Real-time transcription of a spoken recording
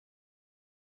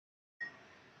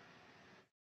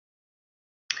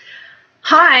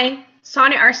Hi,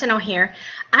 Sonia Arseneau here.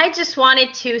 I just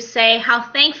wanted to say how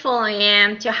thankful I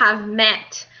am to have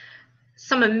met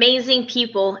some amazing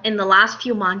people in the last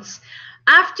few months.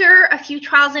 After a few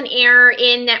trials and error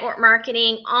in network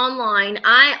marketing online,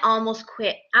 I almost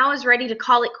quit. I was ready to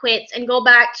call it quits and go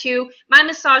back to my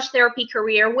massage therapy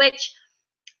career, which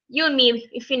you and me,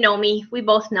 if you know me, we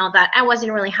both know that I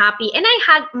wasn't really happy and I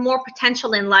had more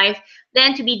potential in life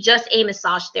than to be just a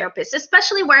massage therapist,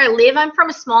 especially where I live. I'm from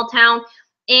a small town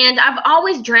and I've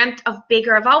always dreamt of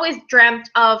bigger. I've always dreamt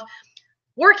of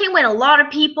working with a lot of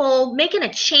people, making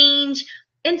a change,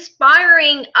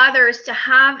 inspiring others to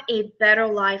have a better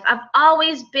life. I've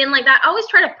always been like that. I always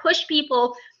try to push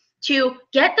people to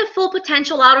get the full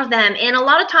potential out of them. And a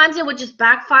lot of times it would just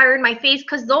backfire in my face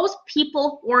because those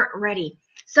people weren't ready.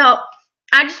 So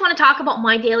I just want to talk about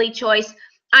my daily choice.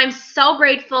 I'm so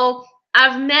grateful.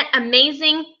 I've met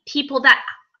amazing people that,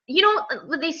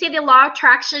 they say the law of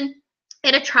attraction,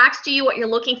 it attracts to you what you're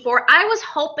looking for. I was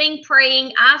hoping,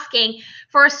 praying, asking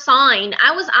for a sign.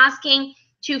 I was asking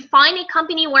to find a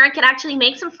company where I could actually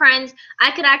make some friends.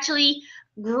 I could actually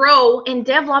grow and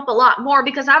develop a lot more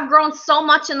because I've grown so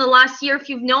much in the last year. If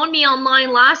you've known me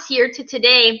online last year to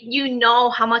today, you know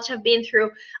how much I've been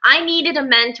through. I needed a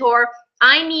mentor.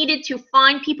 I needed to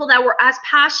find people that were as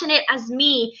passionate as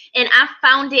me, and I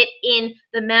found it in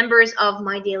the members of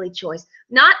My Daily Choice.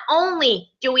 Not only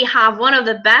do we have one of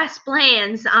the best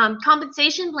plans,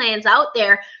 compensation plans out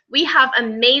there, we have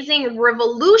amazing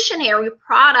revolutionary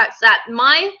products that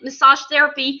my massage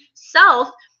therapy self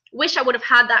wish I would have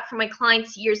had that for my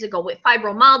clients years ago with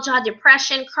fibromyalgia,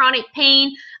 depression, chronic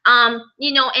pain,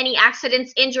 any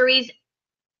accidents, injuries.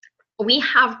 We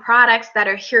have products that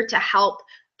are here to help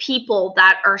people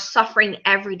that are suffering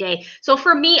every day. So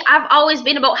for me, I've always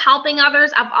been about helping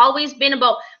others. I've always been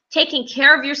about taking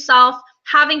care of yourself,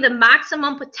 having the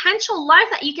maximum potential life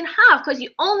that you can have, because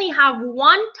you only have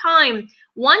one time,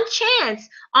 one chance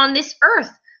on this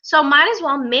earth. So might as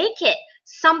well make it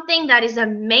something that is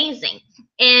amazing.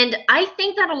 And I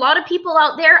think that a lot of people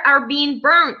out there are being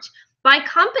burnt by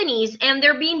companies and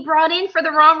they're being brought in for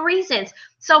the wrong reasons.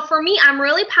 So for me, I'm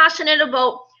really passionate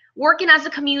about working as a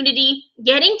community,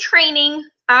 getting training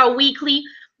weekly,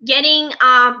 getting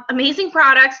amazing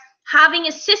products, having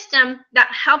a system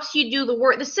that helps you do the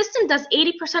work. The system does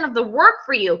 80% of the work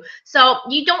for you. So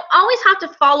you don't always have to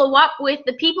follow up with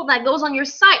the people that goes on your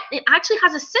site. It actually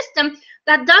has a system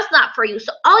that does that for you.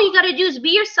 So all you got to do is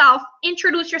be yourself,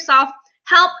 introduce yourself,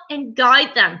 help and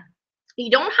guide them. You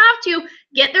don't have to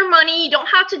get their money. You don't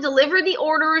have to deliver the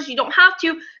orders. You don't have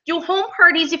to do home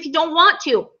parties if you don't want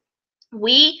to.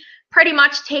 We pretty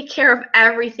much take care of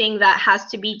everything that has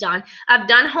to be done. I've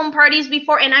done home parties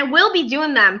before, and I will be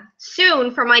doing them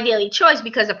soon for My Daily Choice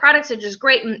because the products are just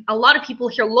great, and a lot of people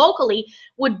here locally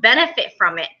would benefit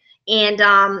from it. And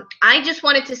I just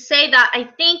wanted to say that I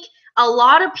think a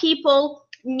lot of people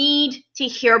need to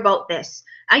hear about this.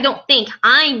 I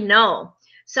know.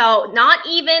 So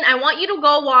I want you to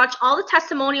go watch all the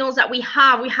testimonials that we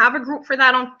have. We have a group for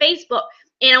that on Facebook.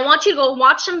 And I want you to go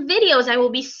watch some videos I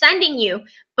will be sending you.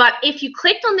 But if you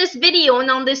clicked on this video and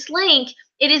on this link,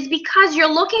 it is because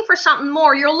you're looking for something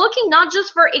more. You're looking not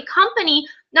just for a company,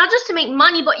 not just to make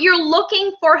money, but you're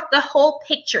looking for the whole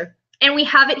picture. And we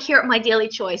have it here at My Daily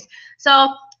Choice. So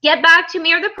get back to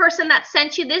me or the person that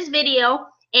sent you this video.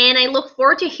 And I look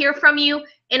forward to hear from you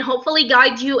and hopefully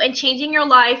guide you in changing your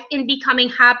life in becoming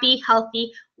happy,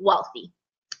 healthy, wealthy.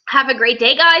 Have a great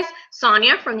day, guys.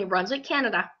 Sonia from New Brunswick,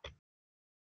 Canada.